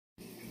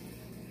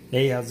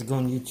Hey, how's it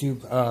going,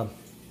 YouTube?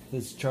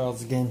 This is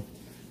Charles again.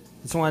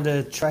 Just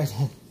wanted to try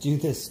to do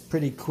this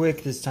pretty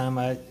quick this time.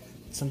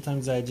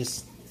 Sometimes I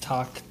just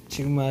talk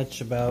too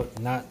much about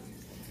not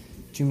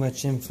too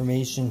much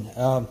information.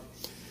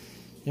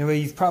 Anyway,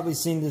 you've probably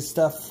seen this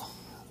stuff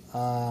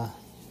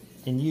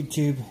in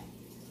YouTube.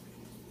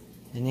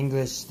 In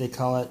English, they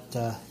call it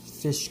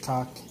fish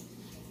cock.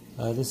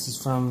 This is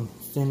from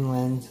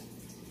Finland,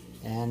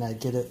 and I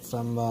get it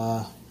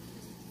from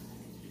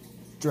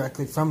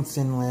directly from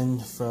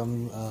Finland,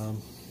 from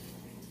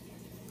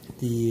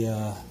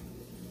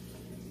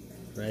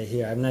right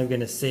here. I'm not going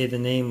to say the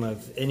name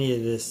of any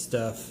of this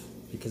stuff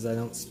because I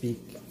don't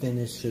speak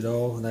Finnish at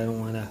all, and I don't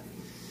want to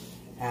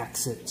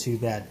axe it too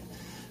bad.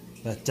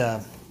 But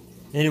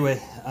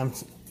anyway,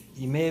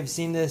 you may have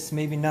seen this,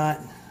 maybe not.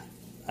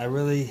 I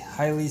really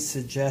highly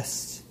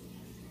suggest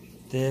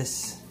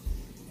this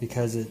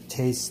because it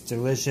tastes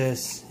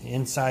delicious.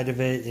 Inside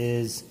of it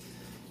is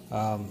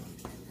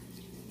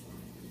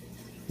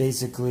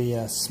basically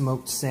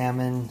smoked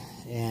salmon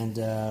and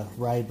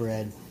rye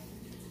bread.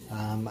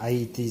 I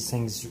eat these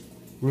things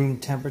room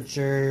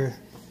temperature,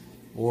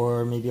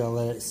 or maybe I'll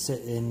let it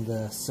sit in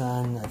the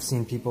sun. I've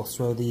seen people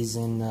throw these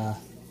in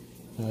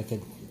like a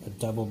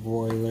double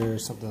broiler or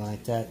something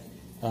like that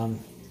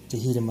to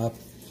heat them up,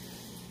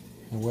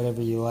 and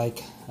whatever you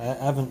like. I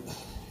haven't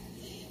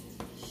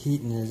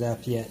heated it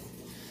up yet.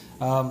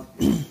 I'm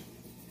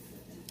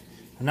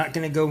not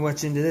going to go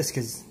much into this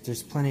because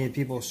there's plenty of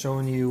people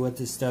showing you what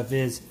this stuff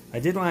is.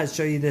 I did want to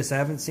show you this. I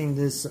haven't seen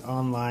this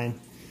online.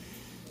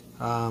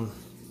 So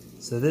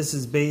this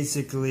is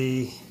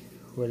basically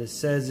what it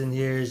says in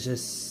here is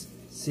just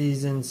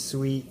seasoned,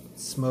 sweet,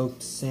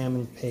 smoked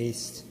salmon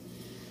paste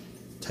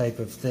type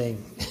of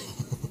thing.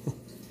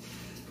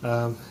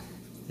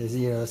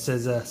 It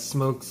says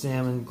smoked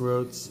salmon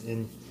groats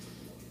in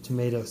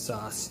tomato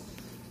sauce.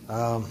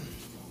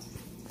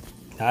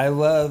 I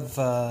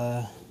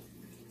love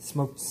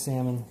smoked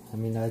salmon. I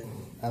mean, I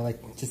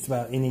like just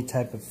about any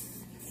type of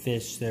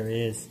fish there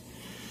is.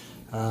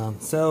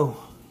 So,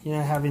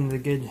 having the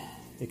good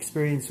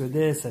experience with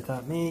this, I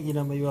thought, maybe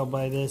I'll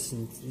buy this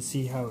and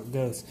see how it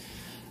goes.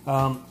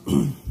 I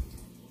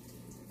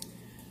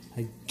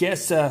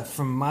guess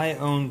from my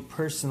own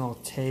personal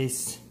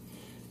taste,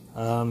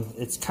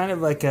 it's kind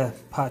of like a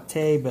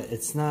paté, but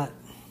it's not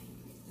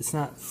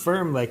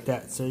firm like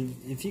that. So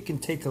if you can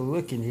take a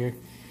look in here,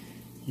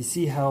 you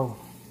see how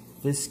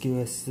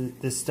viscous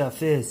this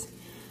stuff is.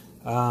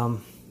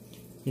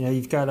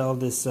 You've got all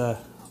this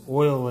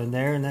oil in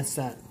there, and that's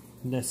not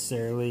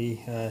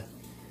necessarily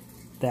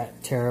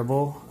that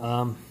terrible.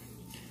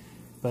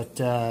 But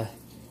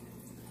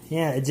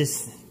yeah, it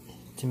just,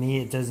 to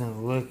me, it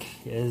doesn't look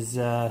as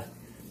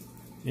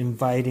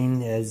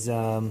inviting as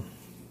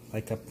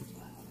like a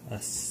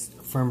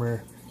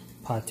firmer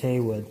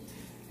paté would.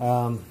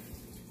 Now,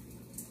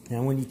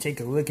 when you take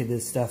a look at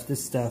this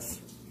stuff,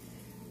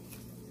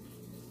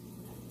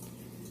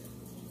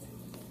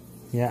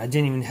 yeah, I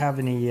didn't even have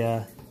any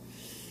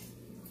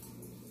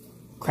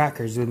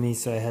crackers with me,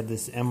 so I had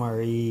this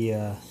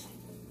MRE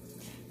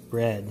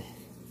bread.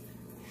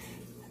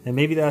 And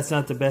maybe that's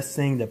not the best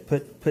thing to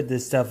put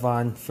this stuff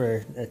on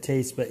for a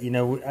taste, but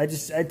I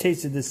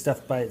tasted this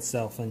stuff by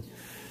itself, and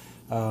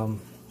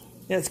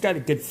yeah, it's got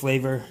a good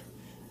flavor.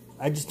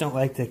 I just don't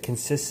like the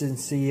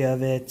consistency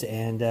of it,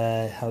 and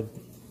how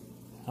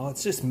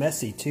it's just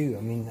messy too.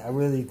 I mean, I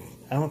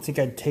don't think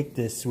I'd take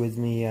this with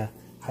me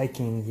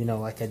hiking,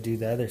 like I do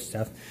the other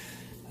stuff,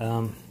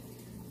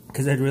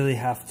 because I'd really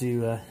have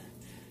to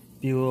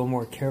be a little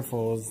more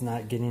careful as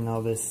not getting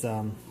all this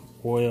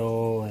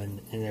oil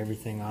and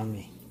everything on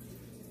me.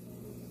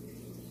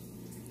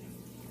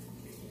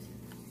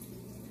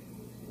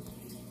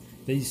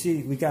 But you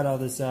see, we got all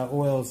this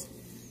oils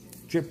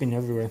dripping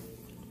everywhere.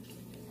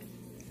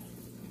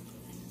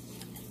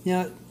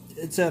 I'm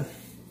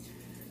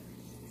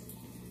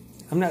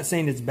not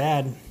saying it's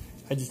bad.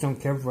 I just don't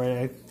care for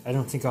it. I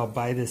don't think I'll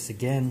buy this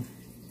again,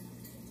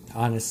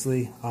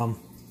 honestly.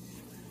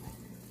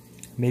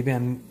 Maybe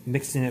I'm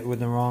mixing it with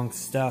the wrong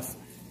stuff.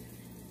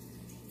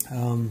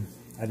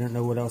 I don't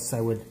know what else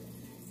I would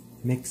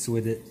mix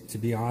with it, to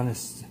be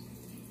honest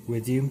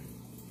with you.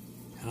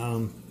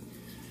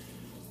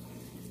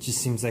 Just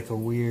seems like a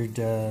weird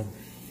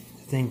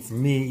thing for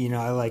me.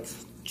 I like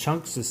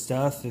chunks of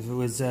stuff. If it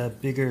was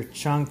bigger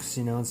chunks,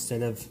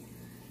 instead of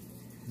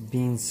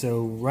being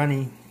so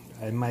runny,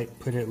 I might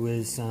put it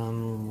with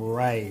some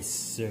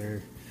rice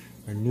or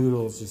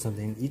noodles or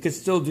something. You could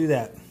still do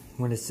that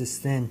when it's this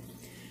thin.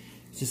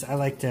 It's just, I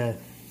like to,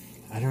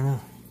 I don't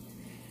know.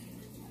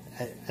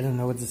 I don't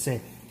know what to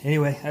say.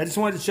 Anyway, I just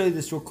wanted to show you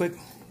this real quick.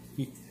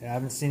 I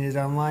haven't seen it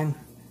online.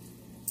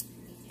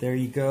 There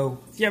you go.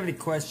 If you have any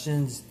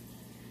questions,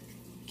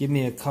 give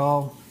me a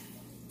call.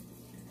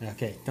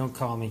 Okay, don't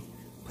call me.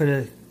 Put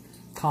a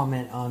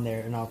comment on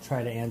there and I'll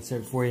try to answer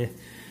it for you.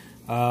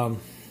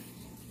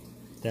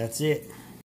 That's it.